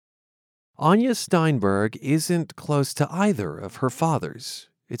Anya Steinberg isn't close to either of her fathers.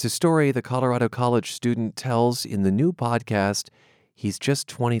 It's a story the Colorado College student tells in the new podcast, He's Just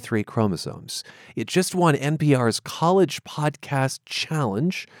 23 Chromosomes. It just won NPR's College Podcast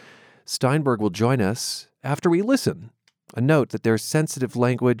Challenge. Steinberg will join us after we listen. A note that there's sensitive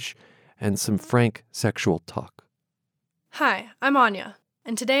language and some frank sexual talk. Hi, I'm Anya,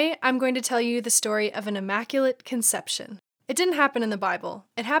 and today I'm going to tell you the story of an immaculate conception. It didn't happen in the Bible.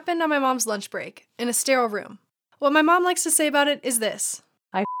 It happened on my mom's lunch break, in a sterile room. What my mom likes to say about it is this.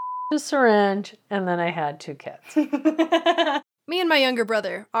 I a syringe, and then I had 2 kids. Me and my younger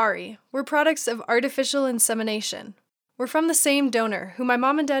brother, Ari, were products of artificial insemination. We're from the same donor, who my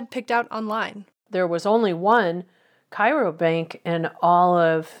mom and dad picked out online. There was only one cryobank in all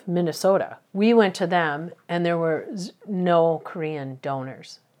of Minnesota. We went to them, and there were no Korean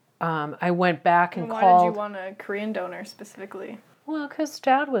donors. I went back and called... Why did you want a Korean donor specifically? Well, because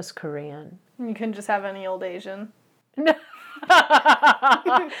Dad was Korean. You couldn't just have any old Asian? No,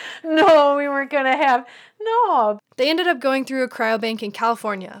 we weren't going to have... No. They ended up going through a cryobank in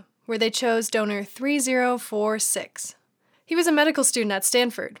California, where they chose donor 3046. He was a medical student at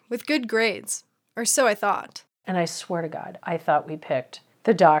Stanford, with good grades. Or so I thought. And I swear to God, I thought we picked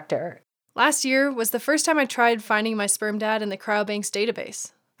the doctor. Last year was the first time I tried finding my sperm dad in the cryobank's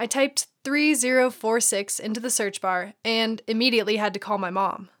database. I typed 3046 into the search bar and immediately had to call my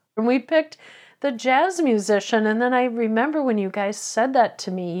mom. And we picked the jazz musician, and then I remember when you guys said that to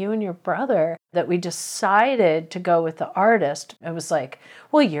me, you and your brother, that we decided to go with the artist. It was like,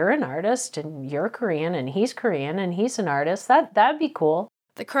 well, you're an artist, and you're Korean, and he's an artist. That'd be cool.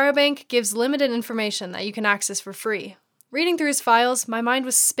 The cryobank gives limited information that you can access for free. Reading through his files, my mind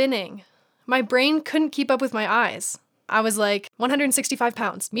was spinning. My brain couldn't keep up with my eyes. I was like, 165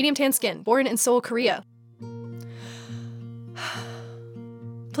 pounds, medium tan skin, born in Seoul, Korea.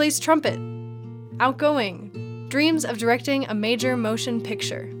 Plays trumpet. Outgoing. Dreams of directing a major motion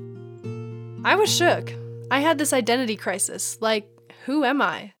picture. I was shook. I had this identity crisis, like, who am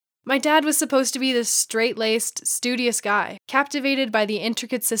I? My dad was supposed to be this straight-laced, studious guy, captivated by the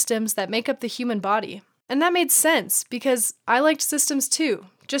intricate systems that make up the human body. And that made sense, because I liked systems too,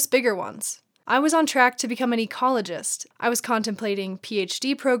 just bigger ones. I was on track to become an ecologist. I was contemplating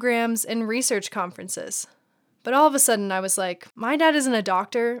PhD programs and research conferences. But all of a sudden I was like, my dad isn't a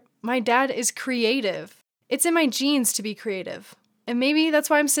doctor, my dad is creative. It's in my genes to be creative. And maybe that's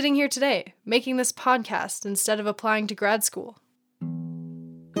why I'm sitting here today, making this podcast instead of applying to grad school.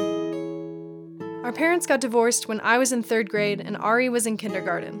 Our parents got divorced when I was in 3rd grade and Ari was in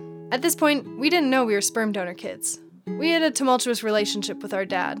kindergarten. At this point, we didn't know we were sperm donor kids. We had a tumultuous relationship with our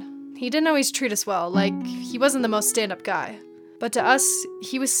dad. He didn't always treat us well, like he wasn't the most stand-up guy. But to us,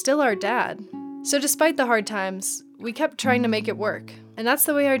 he was still our dad. So despite the hard times, we kept trying to make it work. And that's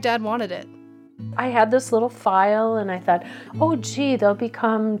the way our dad wanted it. I had this little file and I thought, oh gee, they'll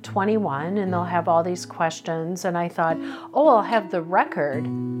become 21 and they'll have all these questions. And I thought, oh, I'll have the record.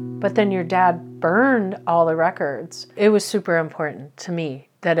 But then your dad burned all the records. It was super important to me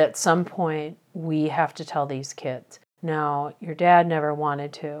that at some point we have to tell these kids. Now, your dad never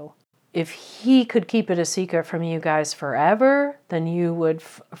wanted to. If he could keep it a secret from you guys forever, then you would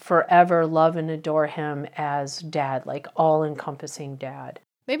forever love and adore him as dad, like all-encompassing dad.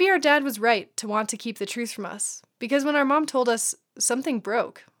 Maybe our dad was right to want to keep the truth from us, because when our mom told us, something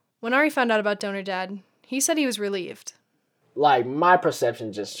broke. When Ari found out about donor dad, he said he was relieved. Like, my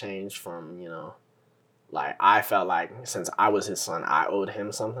perception just changed from, like, I felt like since I was his son, I owed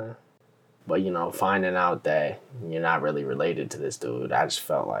him something. But, finding out that you're not really related to this dude, I just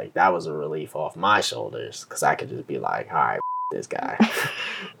felt like that was a relief off my shoulders. Because I could just be like, all right, this guy.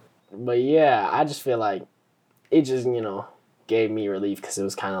 But, yeah, I just feel like it just, gave me relief because it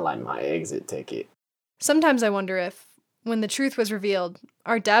was kind of like my exit ticket. Sometimes I wonder if, when the truth was revealed,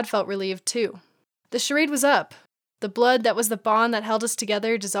 our dad felt relieved too. The charade was up. The blood that was the bond that held us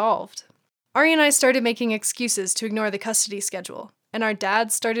together dissolved. Ari and I started making excuses to ignore the custody schedule. And our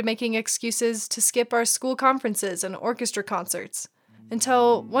dad started making excuses to skip our school conferences and orchestra concerts,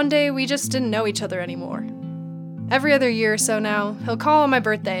 until one day we just didn't know each other anymore. Every other year or so now, he'll call on my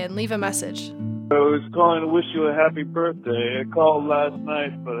birthday and leave a message. I was calling to wish you a happy birthday. I called last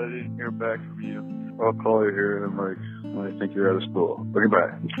night, but I didn't hear back from you. I'll call you here when I think you're out of school. Okay,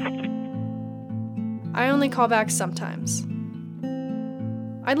 bye. I only call back sometimes.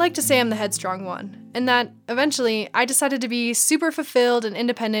 I'd like to say I'm the headstrong one, and that, eventually, I decided to be super fulfilled and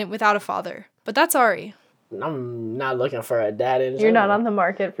independent without a father. But that's Ari. I'm not looking for a dad in general. You're not on the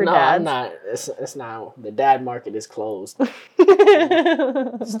market for dads? No, I'm not. It's not. The dad market is closed.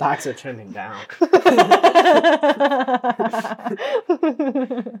 Stocks are trending down.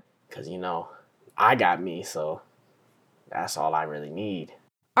 because, I got me, so that's all I really need.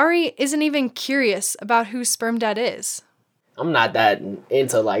 Ari isn't even curious about who Sperm Dad is. I'm not that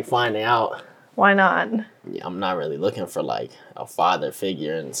into, finding out. Why not? Yeah, I'm not really looking for, a father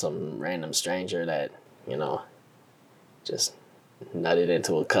figure and some random stranger that, just nutted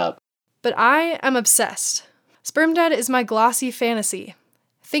into a cup. But I am obsessed. Sperm Dad is my glossy fantasy.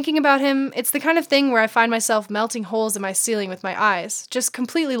 Thinking about him, it's the kind of thing where I find myself melting holes in my ceiling with my eyes, just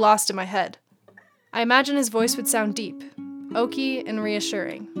completely lost in my head. I imagine his voice would sound deep, oaky, and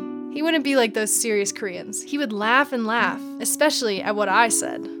reassuring. He wouldn't be like those serious Koreans. He would laugh and laugh, especially at what I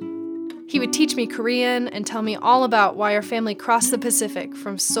said. He would teach me Korean and tell me all about why our family crossed the Pacific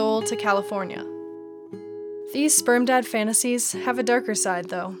from Seoul to California. These Sperm Dad fantasies have a darker side,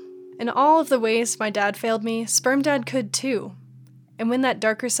 though. In all of the ways my dad failed me, Sperm Dad could too. And when that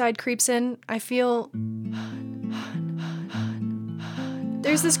darker side creeps in, I feel...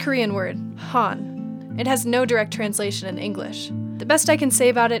 There's this Korean word, han. It has no direct translation in English. The best I can say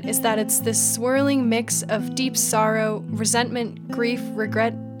about it is that it's this swirling mix of deep sorrow, resentment, grief,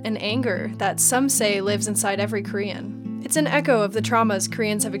 regret, and anger that some say lives inside every Korean. It's an echo of the traumas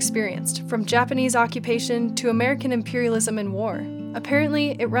Koreans have experienced, from Japanese occupation to American imperialism and war.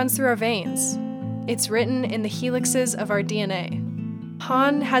 Apparently, it runs through our veins. It's written in the helixes of our DNA.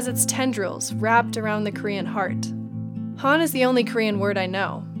 Han has its tendrils wrapped around the Korean heart. Han is the only Korean word I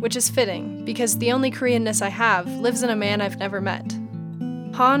know, which is fitting, because the only Koreanness I have lives in a man I've never met.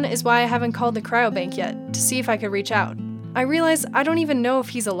 Han is why I haven't called the cryobank yet, to see if I could reach out. I realize I don't even know if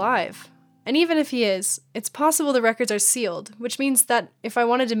he's alive. And even if he is, it's possible the records are sealed, which means that if I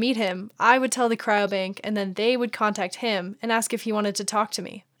wanted to meet him, I would tell the cryobank and then they would contact him and ask if he wanted to talk to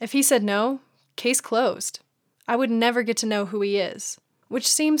me. If he said no, case closed. I would never get to know who he is, which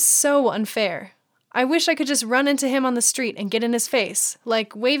seems so unfair. I wish I could just run into him on the street and get in his face,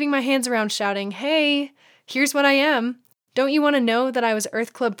 like waving my hands around shouting, "Hey, here's what I am. Don't you want to know that I was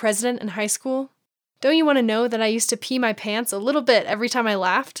Earth Club president in high school? Don't you want to know that I used to pee my pants a little bit every time I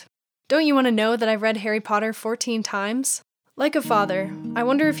laughed? Don't you want to know that I've read Harry Potter 14 times? Like a father, I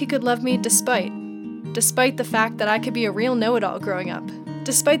wonder if he could love me despite the fact that I could be a real know-it-all growing up.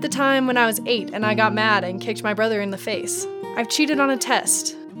 Despite the time when I was 8 and I got mad and kicked my brother in the face. I've cheated on a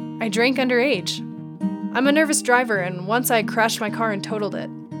test. I drank underage. I'm a nervous driver, and once I crashed my car and totaled it.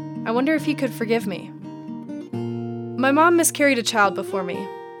 I wonder if he could forgive me. My mom miscarried a child before me,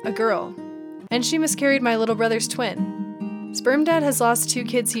 a girl, and she miscarried my little brother's twin. Sperm Dad has lost 2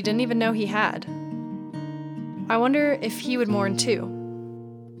 kids he didn't even know he had. I wonder if he would mourn too.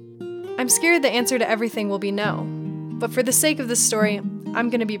 I'm scared the answer to everything will be no, but for the sake of this story, I'm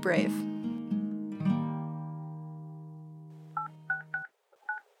gonna be brave.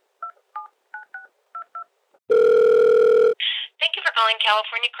 Thank you for calling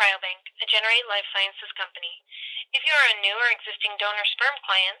California Cryobank, a Generate Life Sciences company. If you are a new or existing donor sperm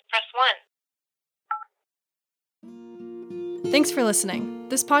client, press 1. Thanks for listening.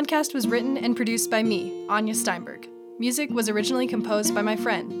 This podcast was written and produced by me, Anya Steinberg. Music was originally composed by my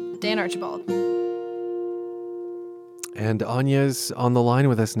friend, Dan Archibald. And Anya's on the line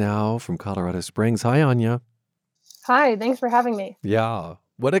with us now from Colorado Springs. Hi, Anya. Hi, thanks for having me. Yeah.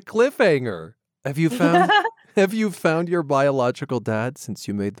 What a cliffhanger. Have you found your biological dad since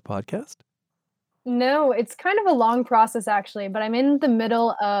you made the podcast? No, it's kind of a long process actually, but I'm in the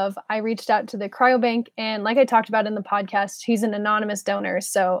middle of, I reached out to the cryobank, and like I talked about in the podcast, he's an anonymous donor.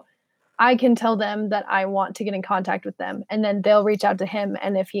 So I can tell them that I want to get in contact with them, and then they'll reach out to him.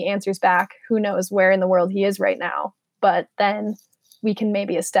 And if he answers back, who knows where in the world he is right now, but then we can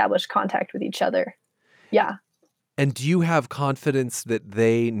maybe establish contact with each other. Yeah. And do you have confidence that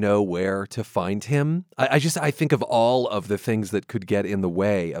they know where to find him? I think of all of the things that could get in the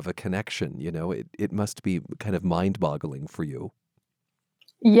way of a connection. You know, it must be kind of mind-boggling for you.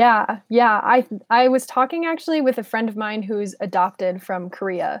 Yeah. I was talking actually with a friend of mine who's adopted from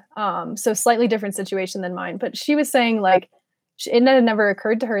Korea. So slightly different situation than mine, but she was saying like, it had never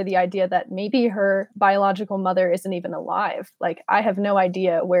occurred to her the idea that maybe her biological mother isn't even alive. Like, I have no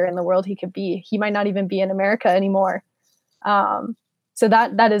idea where in the world he could be. He might not even be in America anymore. So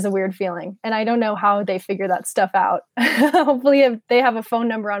that is a weird feeling. And I don't know how they figure that stuff out. Hopefully they have a phone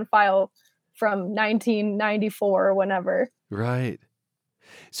number on file from 1994 or whenever. Right.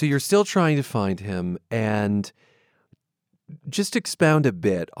 So you're still trying to find him, and just expound a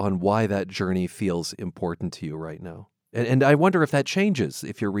bit on why that journey feels important to you right now. And I wonder if that changes,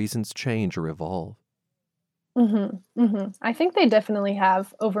 if your reasons change or evolve. I think they definitely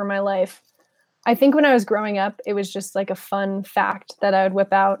have over my life. I think when I was growing up, it was just like a fun fact that I would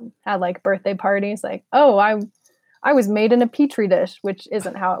whip out at like birthday parties. Like, oh, I was made in a petri dish, which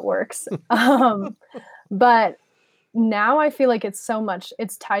isn't how it works. But now I feel like it's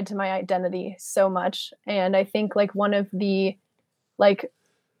tied to my identity so much. And I think like one of the, like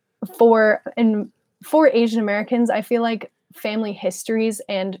for Asian Americans, I feel like family histories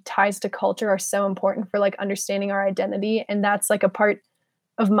and ties to culture are so important for like understanding our identity. And that's like a part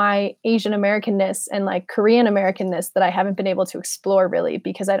of my Asian Americanness and like Korean Americanness that I haven't been able to explore really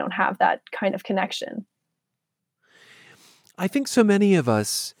because I don't have that kind of connection. I think so many of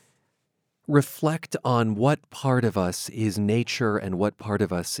us reflect on what part of us is nature and what part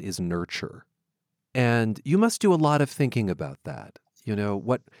of us is nurture. And you must do a lot of thinking about that. You know,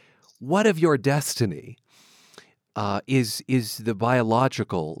 what of your destiny is the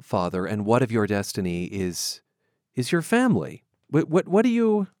biological father, and what of your destiny is your family? What do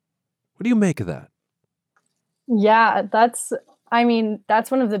you make of that? Yeah, that's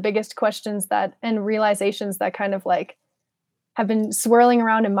one of the biggest questions and realizations that kind of like have been swirling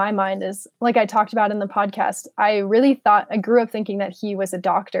around in my mind. Is like I talked about in the podcast, I grew up thinking that he was a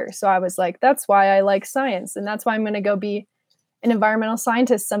doctor. So I was like, that's why I like science. And that's why I'm going to go be an environmental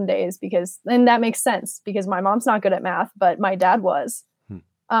scientist some days, and that makes sense because my mom's not good at math, but my dad was.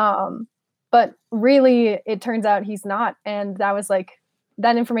 But really it turns out he's not. And that was like,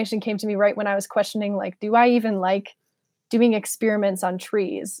 that information came to me right when I was questioning, like, do I even like doing experiments on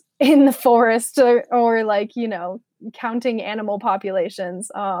trees in the forest or like, you know, counting animal populations.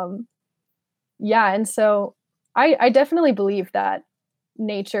 And so I definitely believe that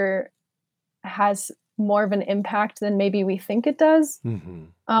nature has more of an impact than maybe we think it does. Mm-hmm.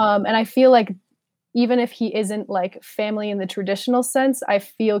 And I feel like even if he isn't like family in the traditional sense, I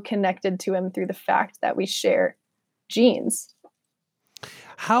feel connected to him through the fact that we share genes.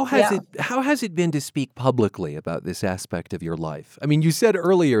 How has it been to speak publicly about this aspect of your life? I mean, you said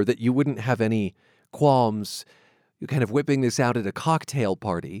earlier that you wouldn't have any qualms kind of whipping this out at a cocktail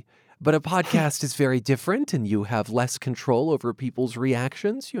party, but a podcast is very different and you have less control over people's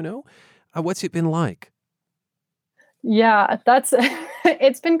reactions, you know? What's it been like? Yeah,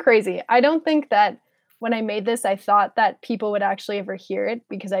 it's been crazy. I don't think that when I made this, I thought that people would actually ever hear it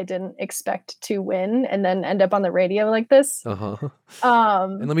because I didn't expect to win and then end up on the radio like this. Uh-huh.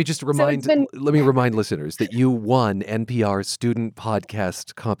 And let me just remind listeners that you won NPR Student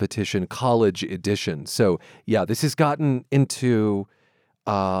Podcast Competition College Edition. So yeah, this has gotten into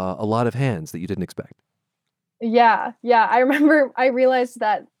a lot of hands that you didn't expect. Yeah. I realized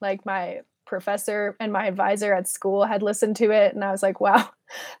that like my professor and my advisor at school had listened to it, and I was like, wow,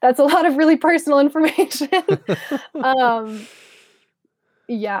 that's a lot of really personal information. I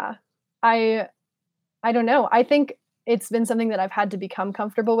don't know. I think it's been something that I've had to become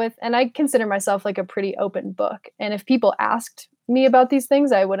comfortable with, and I consider myself like a pretty open book. And if people asked me about these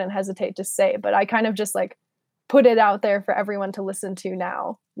things, I wouldn't hesitate to say, but I kind of just like put it out there for everyone to listen to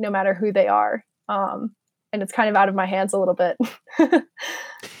now, no matter who they are. And it's kind of out of my hands a little bit.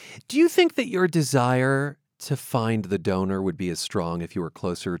 Do you think that your desire to find the donor would be as strong if you were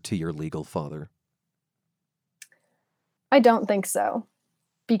closer to your legal father? I don't think so,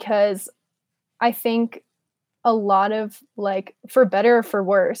 because I think a lot of like, for better or for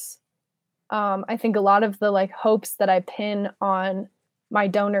worse, I think a lot of the like hopes that I pin on my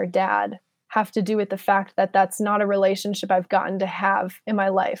donor dad have to do with the fact that that's not a relationship I've gotten to have in my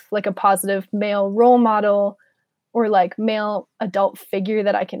life, like a positive male role model or like male adult figure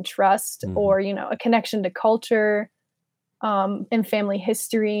that I can trust, or, you know, a connection to culture and family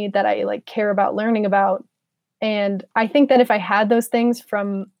history that I like care about learning about. And I think that if I had those things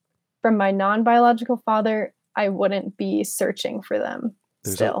from my non-biological father, I wouldn't be searching for them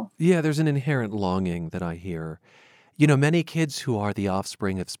still. There's an inherent longing that I hear. You know, many kids who are the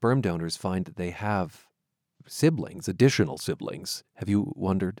offspring of sperm donors find that they have siblings, additional siblings. Have you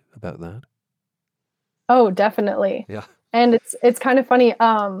wondered about that? Oh, definitely. Yeah. And it's kind of funny.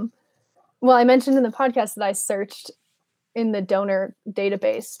 Well, I mentioned in the podcast that I searched in the donor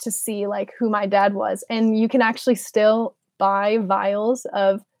database to see like who my dad was. And you can actually still buy vials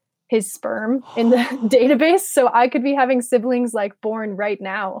of his sperm in the database. So I could be having siblings like born right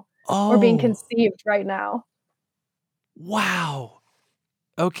now or being conceived right now. Wow.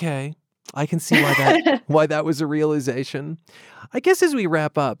 Okay. I can see why that was a realization. I guess as we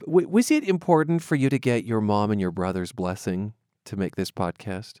wrap up, was it important for you to get your mom and your brother's blessing to make this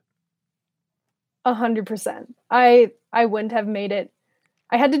podcast? 100%. I wouldn't have made it.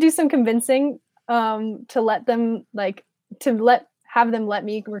 I had to do some convincing to let them have them let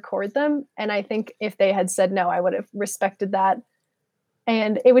me record them. And I think if they had said no, I would have respected that.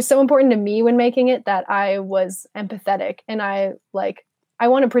 And it was so important to me when making it that I was empathetic, and I I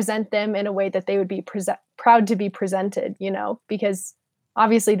want to present them in a way that they would be proud to be presented, you know, because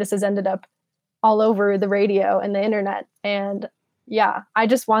obviously this has ended up all over the radio and the internet. And yeah, I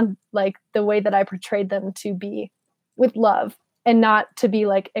just want like the way that I portrayed them to be with love and not to be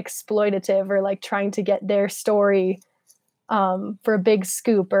like exploitative or like trying to get their story for a big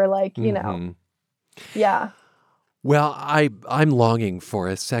scoop or like, you know, yeah. Well, I'm longing for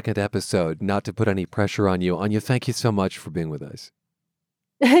a second episode, not to put any pressure on you. Anya, thank you so much for being with us.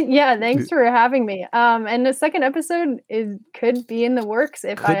 Yeah, thanks for having me. And the second episode could be in the works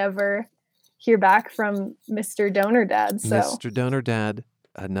if I ever hear back from Mr. Donor Dad. So. Mr. Donor Dad,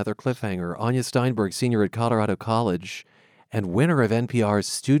 another cliffhanger. Anya Steinberg, senior at Colorado College and winner of NPR's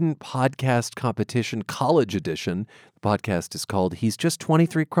Student Podcast Competition College Edition. The podcast is called He's Just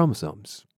 23 Chromosomes.